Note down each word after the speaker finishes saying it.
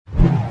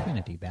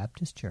Trinity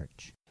Baptist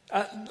Church.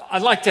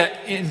 I'd like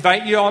to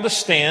invite you all to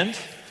stand.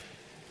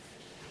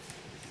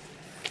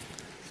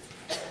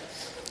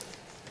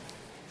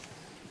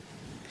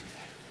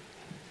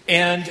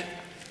 And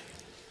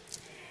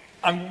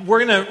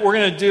we're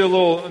gonna do a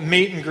little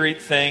meet and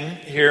greet thing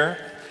here,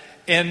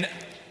 and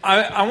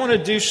I want to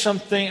do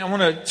something. I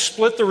want to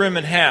split the room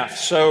in half.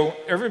 So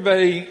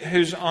everybody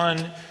who's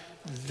on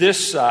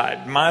this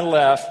side, my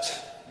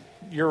left,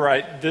 your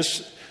right,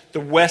 the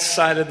west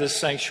side of this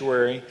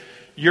sanctuary,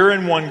 you're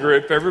in one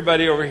group.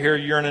 Everybody over here,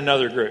 you're in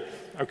another group.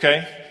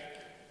 Okay?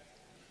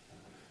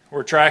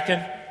 We're tracking?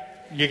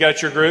 You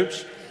got your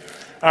groups?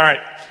 All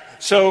right.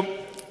 So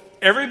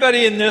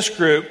everybody in this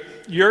group,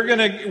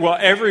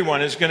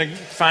 everyone is going to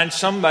find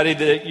somebody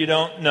that you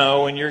don't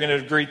know, and you're going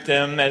to greet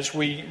them as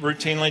we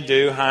routinely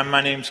do. Hi,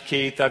 my name's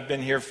Keith. I've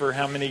been here for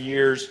how many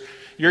years?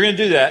 You're going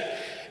to do that.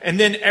 And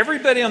then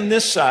everybody on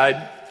this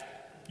side,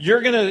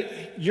 you're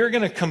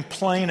going to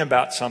complain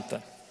about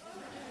something.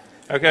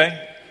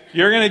 Okay?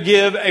 You're going to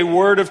give a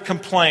word of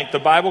complaint. The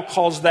Bible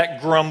calls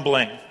that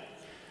grumbling.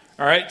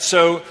 All right?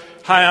 So,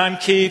 hi, I'm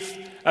Keith.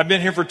 I've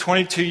been here for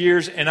 22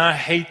 years, and I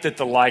hate that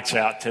the light's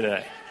out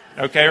today.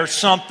 Okay, or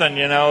something,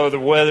 the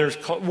weather's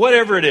cold,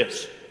 whatever it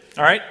is.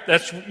 All right,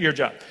 that's your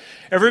job.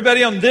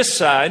 Everybody on this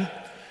side,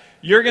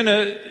 you're going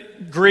to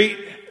greet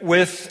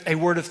with a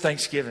word of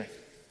thanksgiving.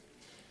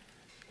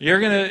 You're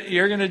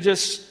going to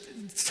just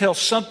tell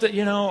something,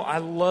 I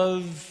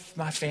love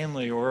my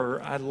family,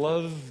 or I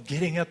love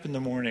getting up in the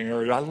morning,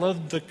 or I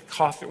love the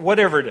coffee,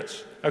 whatever it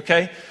is.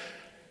 Okay,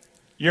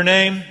 your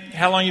name,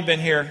 how long you've been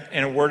here,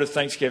 and a word of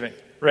thanksgiving.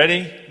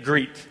 Ready?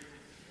 Greet.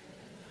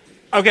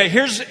 Okay,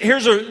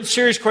 here's a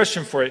serious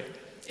question for you.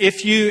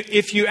 If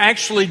you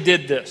actually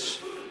did this,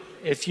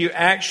 if you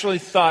actually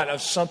thought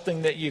of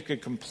something that you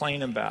could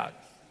complain about,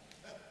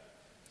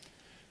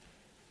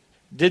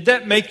 did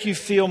that make you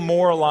feel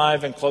more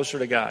alive and closer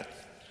to God?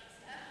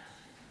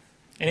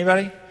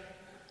 Anybody?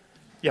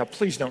 Yeah,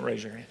 please don't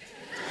raise your hand.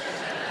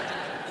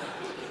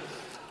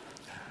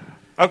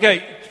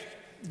 Okay,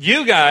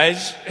 you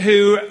guys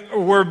who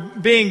were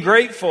being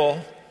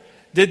grateful,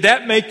 did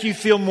that make you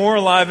feel more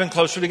alive and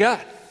closer to God?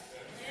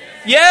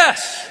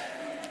 Yes.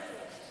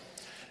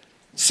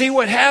 See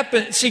what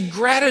happened? See,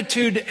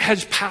 gratitude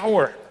has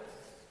power.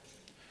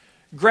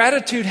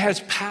 Gratitude has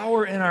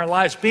power in our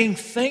lives. Being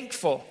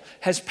thankful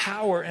has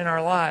power in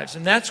our lives.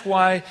 And that's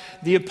why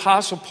the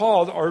Apostle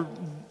Paul,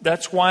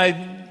 that's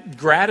why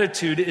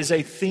gratitude is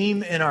a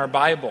theme in our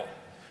Bible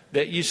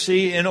that you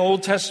see in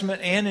Old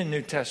Testament and in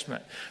New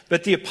Testament.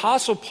 But the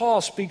Apostle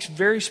Paul speaks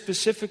very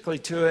specifically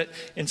to it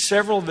in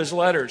several of his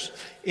letters.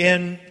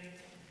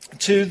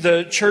 To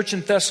the church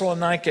in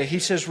Thessalonica, he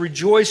says,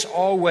 rejoice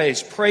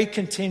always, pray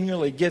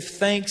continually, give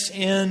thanks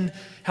in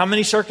how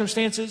many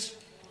circumstances?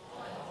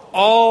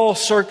 All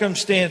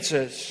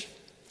circumstances.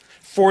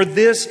 For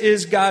this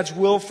is God's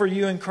will for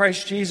you in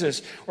Christ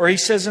Jesus. Or he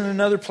says in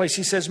another place,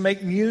 he says,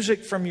 make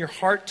music from your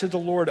heart to the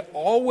Lord,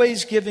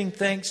 always giving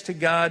thanks to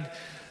God,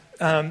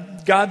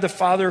 God the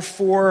Father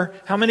for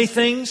how many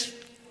things?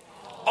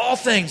 All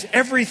things,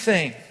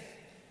 everything.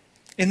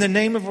 In the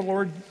name of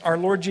our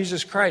Lord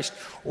Jesus Christ.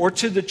 Or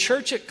to the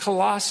church at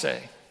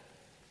Colossae,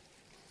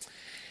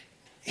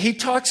 he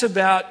talks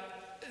about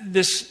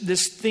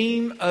this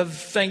theme of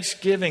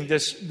thanksgiving,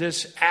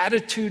 this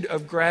attitude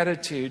of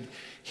gratitude.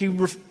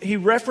 He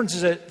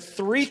references it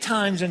 3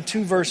 times in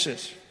 2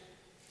 verses.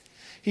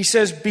 He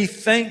says, be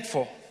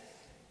thankful.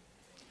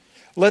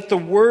 Let the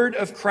word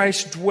of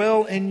Christ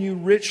dwell in you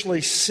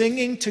richly,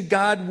 singing to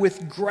God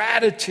with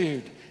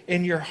gratitude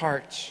in your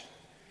hearts.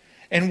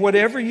 And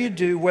whatever you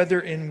do, whether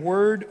in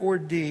word or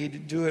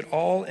deed, do it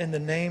all in the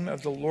name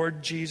of the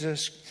Lord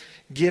Jesus,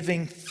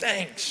 giving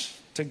thanks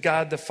to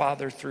God the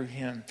Father through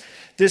him.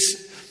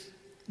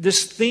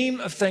 This theme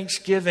of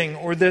thanksgiving,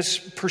 or this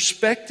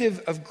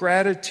perspective of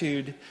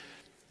gratitude,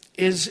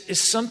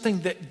 is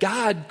something that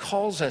God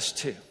calls us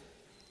to.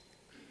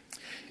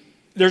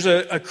 There's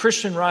a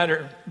Christian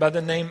writer by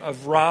the name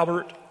of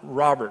Robert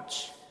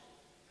Roberts.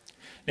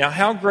 Now,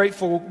 how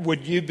grateful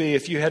would you be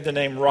if you had the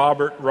name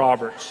Robert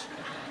Roberts?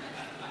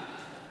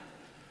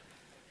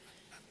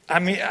 I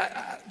mean,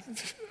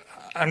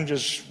 I'm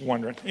just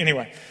wondering.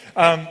 Anyway,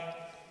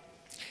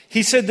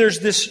 he said there's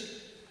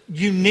this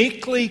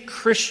uniquely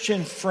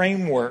Christian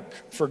framework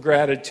for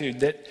gratitude,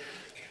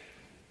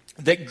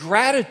 that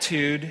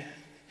gratitude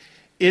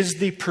is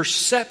the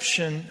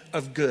perception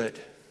of good.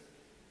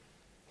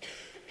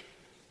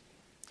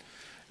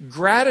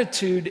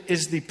 Gratitude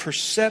is the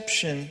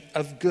perception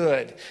of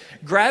good.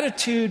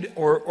 Gratitude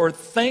or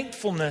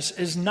thankfulness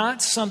is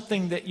not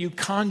something that you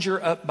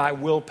conjure up by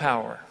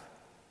willpower.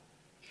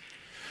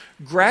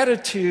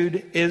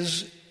 Gratitude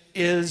is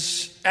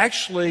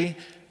actually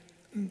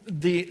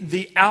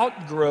the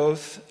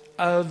outgrowth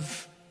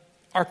of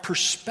our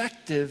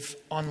perspective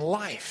on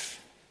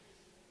life.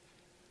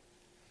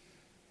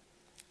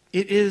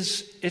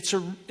 It's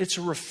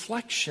a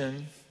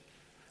reflection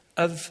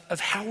of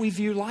how we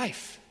view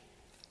life.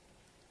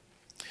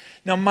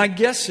 Now, my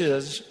guess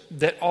is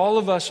that all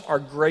of us are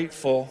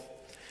grateful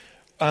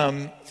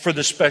for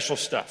the special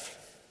stuff,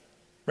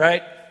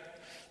 right?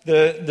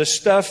 The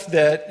stuff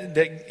that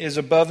is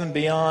above and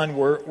beyond.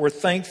 We're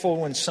thankful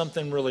when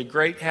something really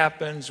great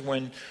happens,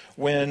 when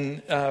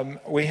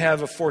we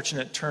have a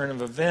fortunate turn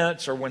of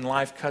events, or when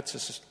life cuts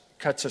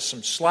us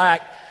some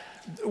slack.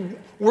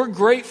 We're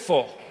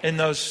grateful in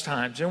those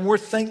times, and we're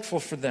thankful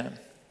for them.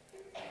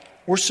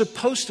 We're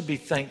supposed to be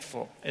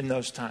thankful in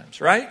those times,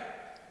 right?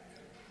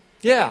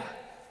 Yeah.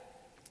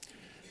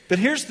 But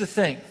here's the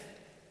thing.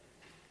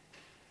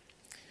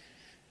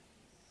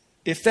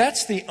 If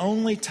that's the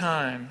only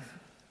time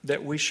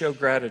that we show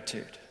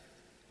gratitude,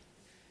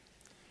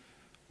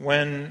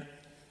 when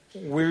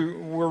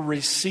we're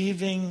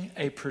receiving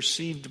a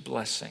perceived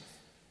blessing,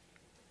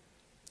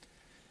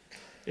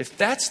 if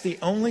that's the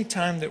only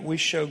time that we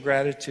show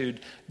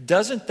gratitude,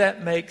 doesn't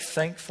that make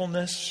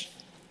thankfulness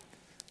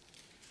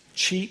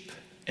cheap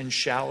and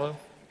shallow?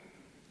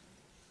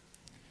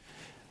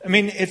 I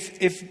mean,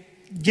 if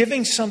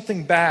giving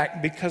something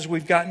back because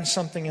we've gotten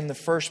something in the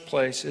first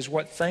place is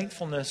what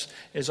thankfulness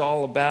is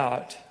all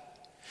about,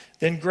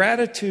 then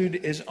gratitude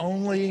is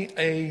only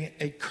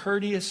a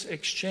courteous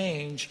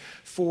exchange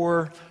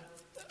for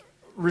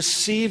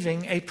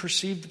receiving a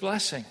perceived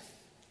blessing.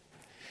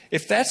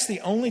 If that's the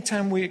only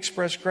time we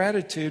express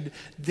gratitude,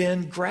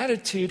 then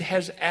gratitude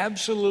has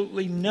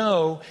absolutely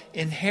no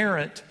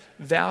inherent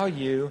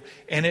value,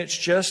 and it's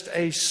just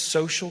a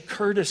social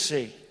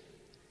courtesy.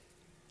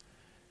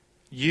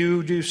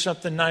 You do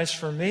something nice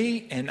for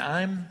me, and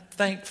I'm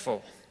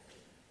thankful.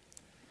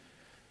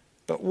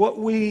 But what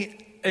we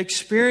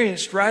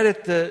experienced right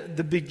at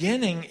the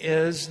beginning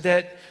is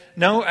that,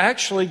 no,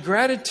 actually,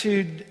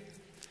 gratitude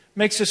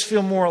makes us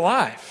feel more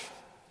alive.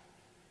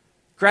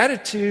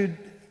 Gratitude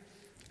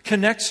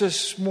connects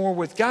us more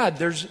with God.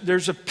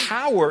 There's a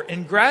power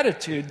in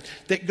gratitude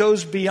that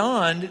goes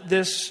beyond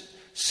this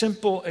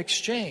simple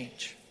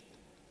exchange.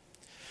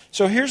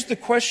 So here's the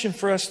question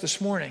for us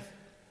this morning.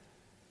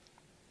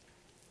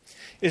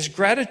 Is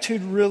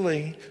gratitude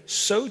really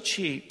so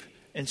cheap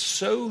and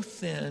so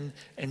thin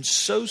and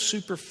so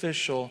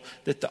superficial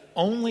that the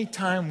only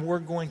time we're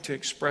going to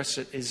express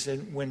it is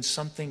when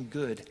something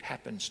good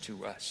happens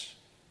to us?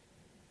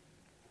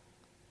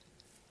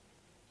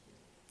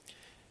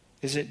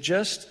 Is it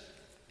just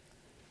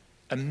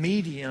a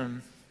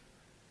medium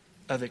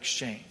of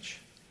exchange?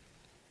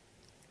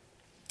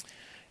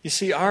 You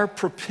see, our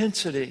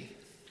propensity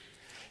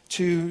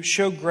to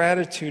show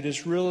gratitude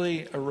is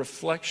really a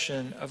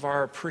reflection of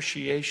our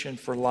appreciation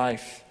for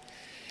life.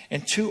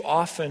 And too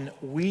often,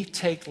 we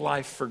take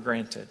life for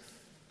granted.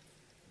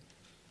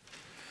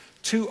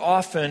 Too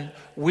often,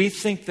 we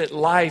think that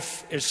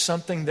life is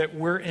something that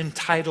we're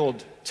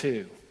entitled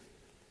to,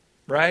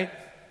 right?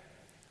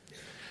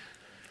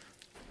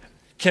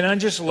 Can I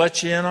just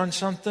let you in on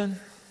something?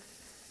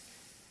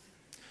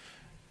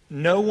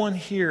 No one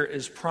here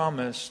is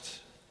promised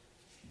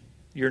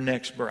your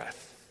next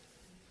breath.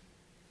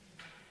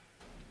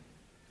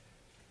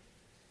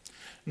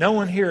 No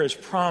one here is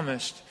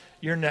promised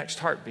your next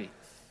heartbeat.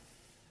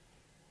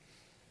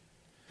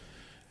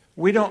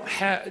 We don't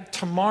have,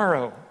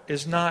 tomorrow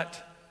is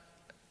not,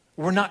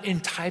 we're not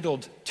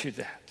entitled to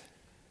that.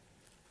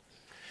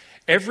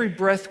 Every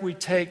breath we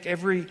take,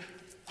 every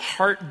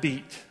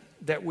heartbeat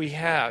that we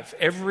have,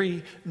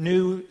 every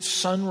new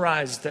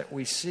sunrise that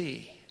we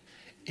see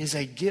is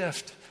a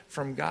gift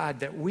from God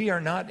that we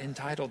are not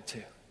entitled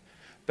to,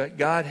 but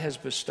God has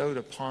bestowed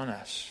upon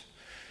us.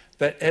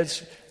 But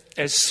as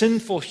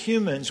sinful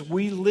humans,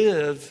 we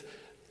live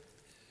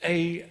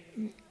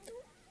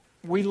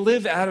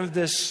out of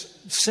this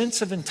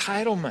sense of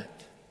entitlement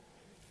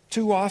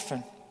too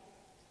often.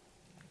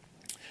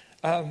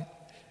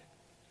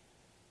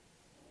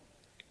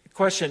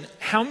 Question,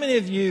 how many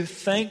of you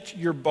thanked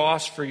your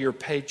boss for your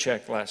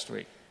paycheck last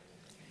week?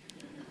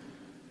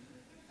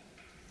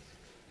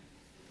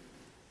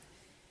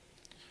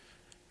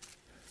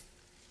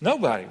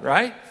 Nobody,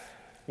 right?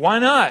 Why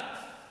not?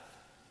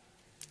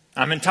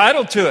 I'm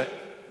entitled to it.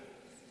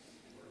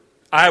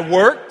 I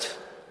worked.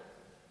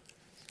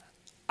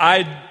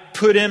 I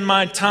put in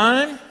my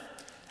time.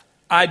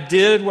 I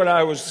did what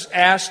I was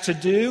asked to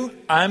do.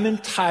 I'm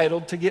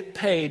entitled to get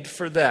paid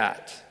for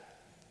that.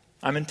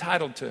 I'm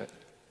entitled to it.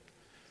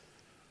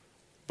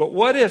 But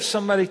what if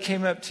somebody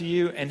came up to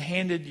you and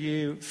handed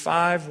you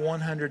 5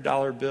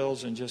 $100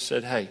 bills and just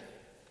said, hey,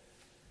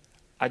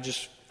 I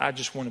just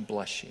want to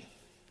bless you?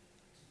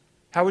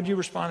 How would you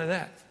respond to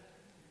that?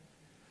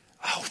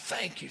 Oh,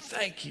 thank you.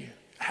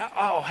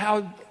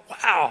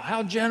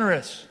 How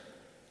generous.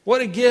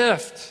 What a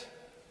gift,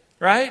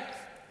 right?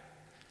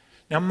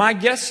 Now, my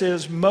guess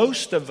is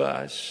most of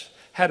us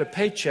had a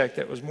paycheck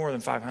that was more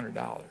than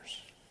 $500.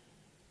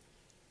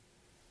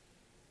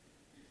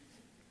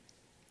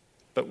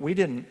 But we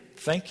didn't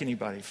thank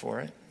anybody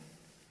for it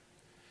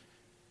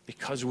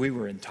because we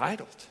were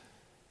entitled.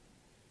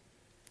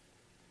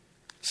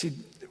 See,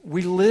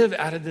 we live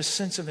out of this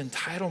sense of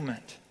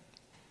entitlement.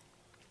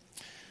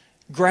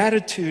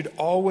 Gratitude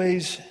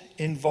always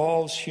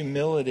involves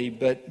humility,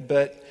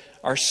 but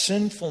our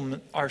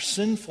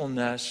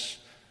sinfulness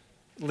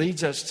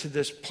leads us to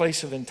this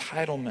place of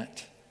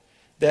entitlement.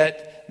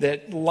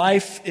 That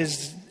life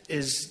is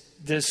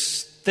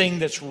this thing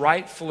that's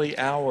rightfully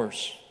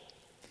ours.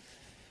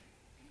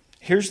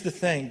 Here's the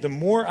thing. The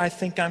more I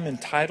think I'm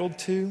entitled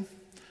to,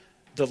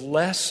 the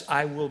less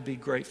I will be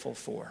grateful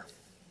for.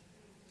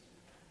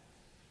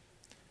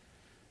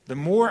 The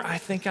more I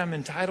think I'm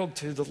entitled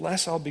to, the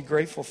less I'll be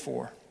grateful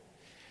for.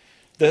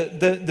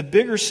 The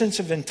bigger sense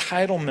of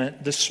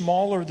entitlement, the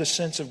smaller the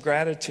sense of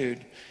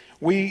gratitude.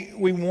 We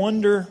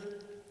wonder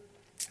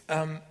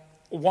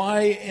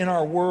why in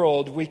our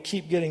world we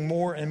keep getting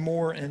more and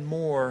more and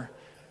more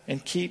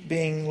and keep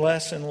being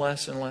less and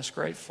less and less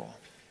grateful.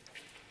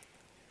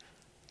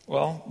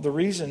 Well, the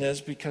reason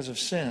is because of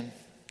sin.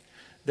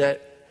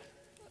 That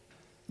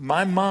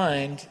my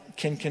mind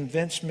can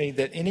convince me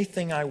that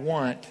anything I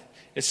want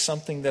is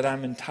something that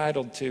I'm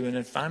entitled to. And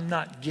if I'm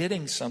not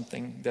getting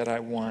something that I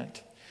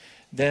want,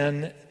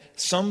 then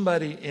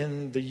somebody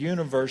in the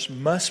universe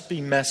must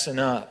be messing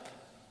up.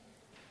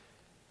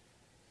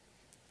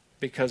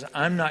 Because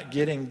I'm not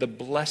getting the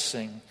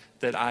blessing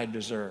that I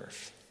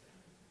deserve.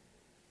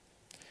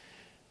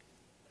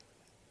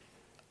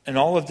 And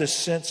all of this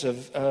sense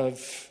of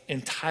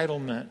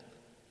entitlement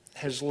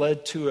has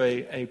led to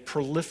a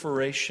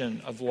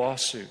proliferation of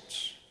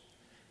lawsuits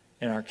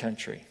in our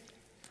country.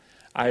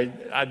 I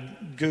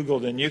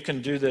Googled, and you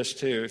can do this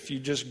too. If you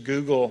just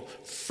Google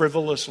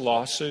frivolous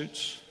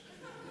lawsuits,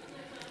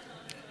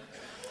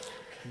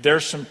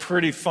 there's some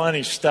pretty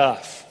funny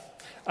stuff.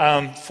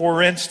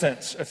 For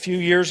instance, a few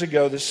years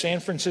ago, the San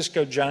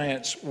Francisco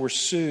Giants were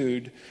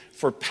sued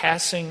for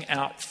passing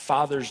out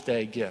Father's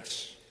Day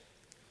gifts.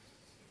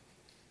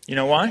 You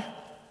know why?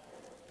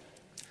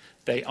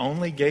 They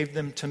only gave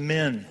them to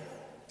men.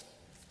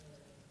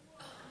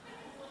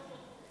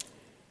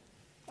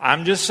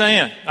 I'm just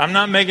saying. I'm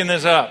not making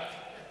this up.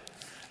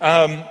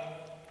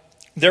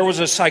 There was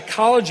a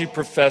psychology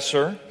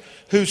professor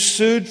who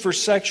sued for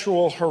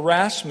sexual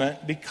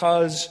harassment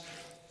because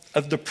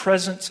of the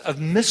presence of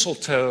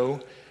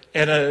mistletoe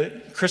at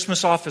a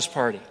Christmas office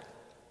party.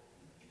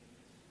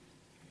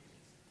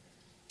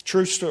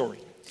 True story.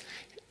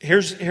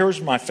 Here's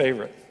my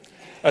favorite.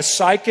 A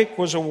psychic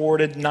was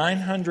awarded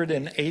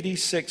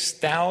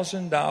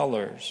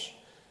 $986,000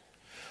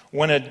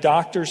 when a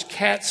doctor's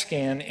CAT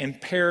scan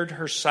impaired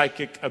her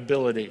psychic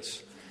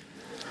abilities.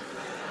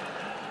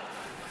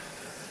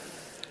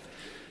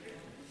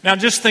 Now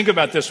just think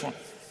about this one.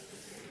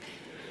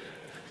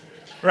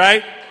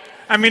 Right?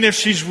 I mean, if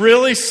she's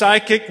really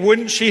psychic,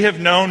 wouldn't she have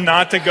known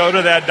not to go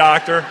to that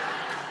doctor?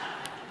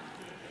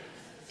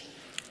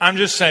 I'm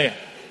just saying.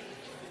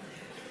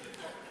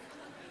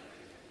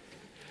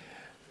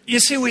 You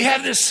see, we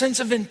have this sense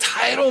of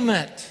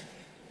entitlement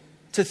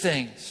to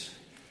things.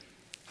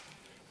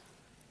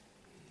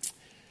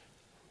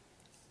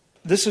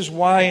 This is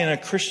why in a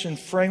Christian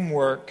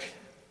framework,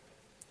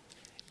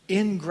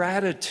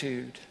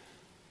 ingratitude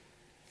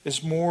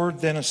is more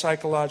than a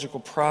psychological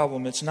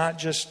problem. It's not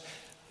just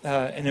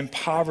an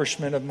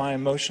impoverishment of my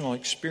emotional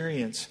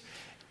experience.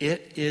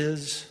 It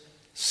is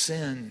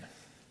sin.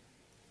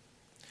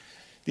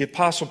 The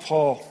Apostle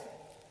Paul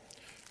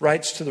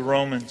writes to the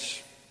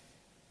Romans.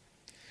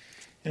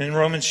 And in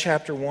Romans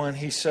chapter 1,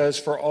 he says,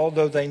 "For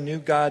although they knew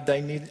God,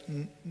 they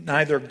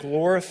neither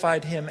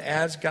glorified Him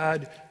as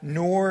God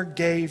nor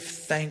gave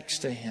thanks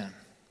to Him.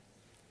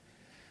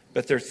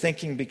 But their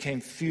thinking became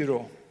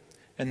futile,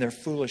 and their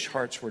foolish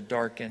hearts were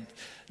darkened."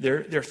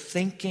 Their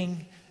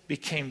thinking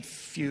became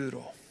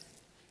futile.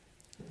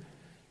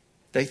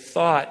 They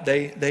thought,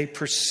 they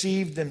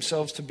perceived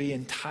themselves to be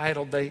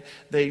entitled.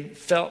 They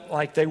felt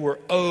like they were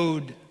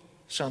owed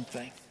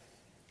something,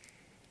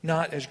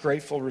 not as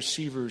grateful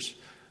receivers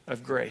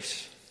of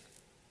grace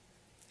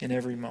in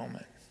every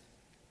moment.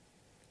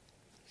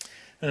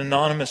 An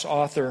anonymous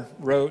author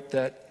wrote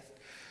that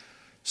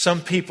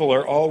some people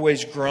are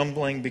always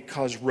grumbling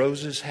because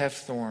roses have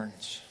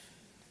thorns.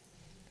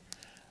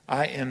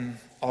 I am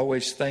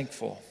always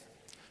thankful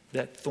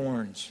that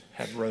thorns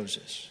have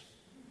roses.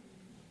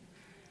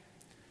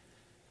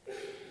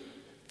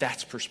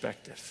 That's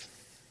perspective.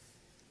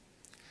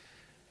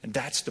 And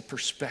that's the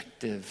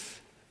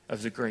perspective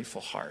of the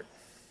grateful heart.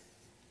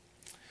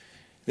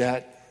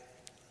 That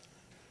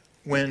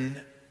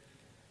when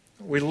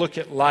we look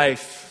at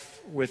life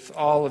with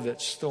all of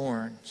its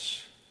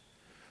thorns,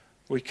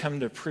 we come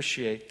to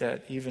appreciate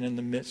that even in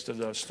the midst of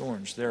those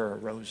thorns, there are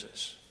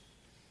roses.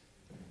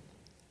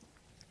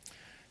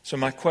 So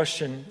my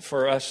question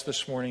for us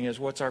this morning is,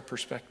 what's our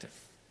perspective?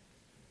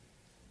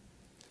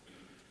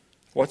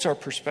 What's our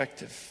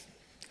perspective?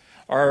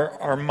 Are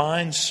our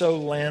minds so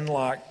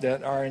landlocked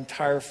that our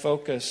entire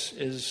focus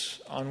is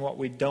on what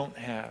we don't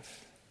have?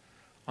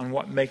 On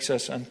what makes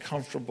us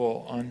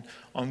uncomfortable,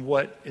 on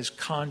what is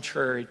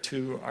contrary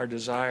to our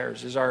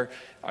desires? Is our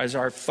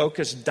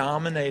focus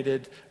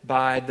dominated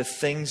by the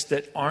things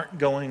that aren't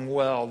going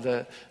well,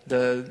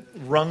 the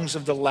rungs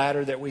of the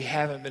ladder that we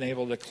haven't been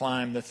able to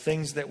climb, the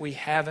things that we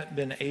haven't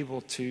been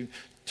able to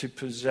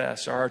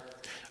possess? Our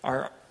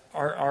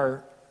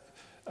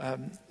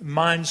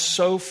minds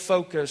so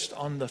focused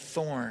on the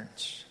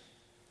thorns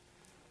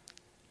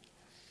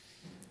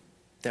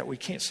that we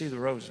can't see the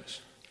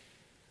roses.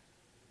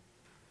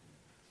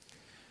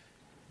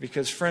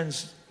 Because,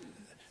 friends,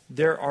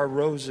 there are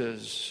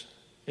roses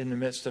in the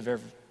midst of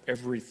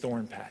every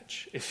thorn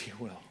patch, if you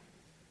will.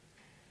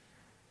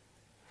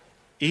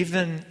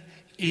 Even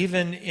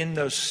in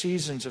those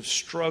seasons of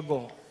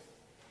struggle,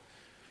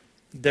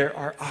 there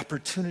are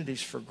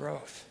opportunities for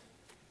growth.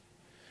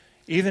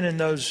 Even in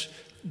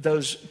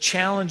those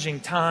challenging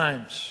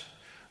times,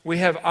 we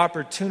have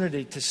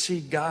opportunity to see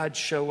God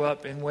show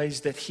up in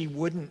ways that He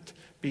wouldn't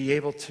be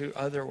able to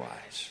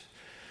otherwise.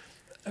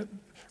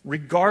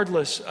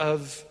 Regardless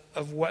of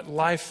what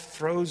life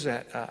throws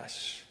at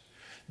us,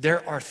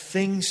 there are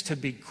things to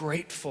be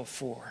grateful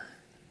for.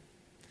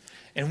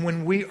 And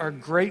when we are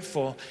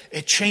grateful,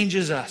 it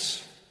changes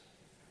us.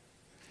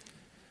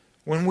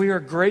 When we are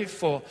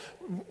grateful,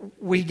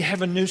 we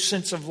have a new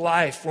sense of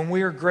life. When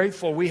we are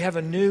grateful, we have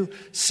a new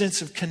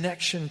sense of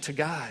connection to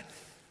God.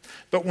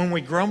 But when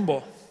we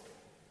grumble,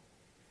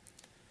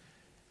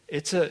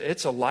 it's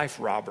a life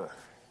robber.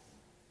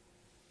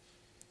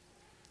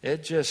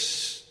 It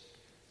just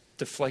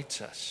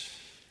deflates us.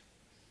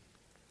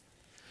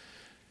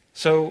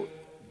 So,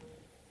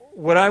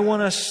 what I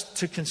want us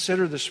to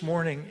consider this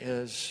morning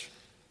is,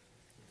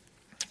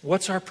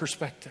 what's our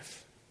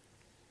perspective?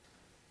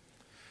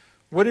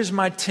 What is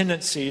my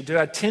tendency? Do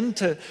I tend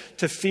to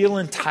feel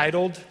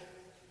entitled?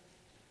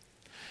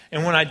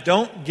 And when I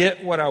don't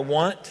get what I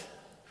want,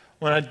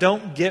 when I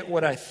don't get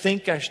what I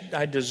think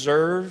I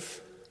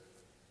deserve,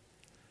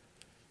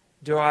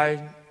 do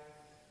I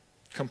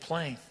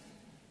complain?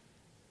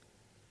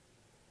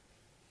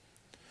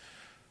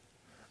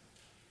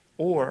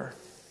 Or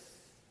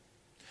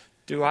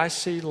do I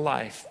see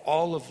life,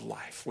 all of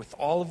life, with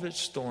all of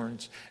its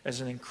thorns,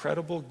 as an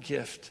incredible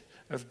gift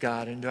of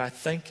God? And do I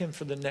thank Him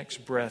for the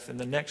next breath and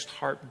the next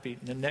heartbeat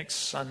and the next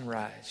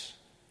sunrise?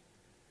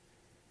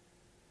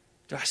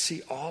 Do I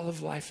see all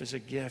of life as a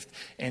gift,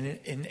 and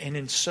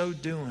in so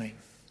doing,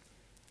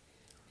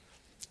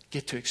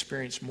 get to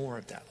experience more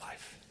of that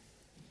life?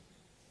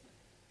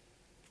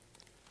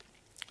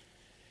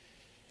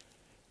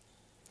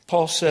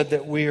 Paul said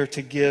that we are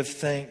to give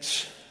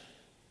thanks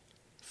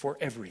for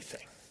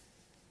everything.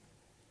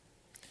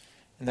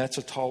 And that's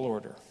a tall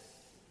order.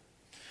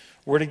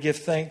 We're to give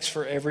thanks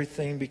for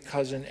everything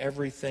because in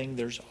everything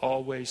there's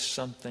always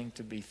something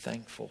to be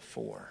thankful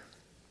for.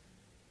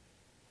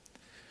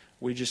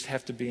 We just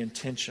have to be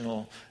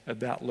intentional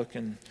about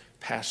looking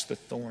past the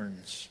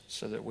thorns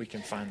so that we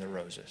can find the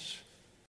roses.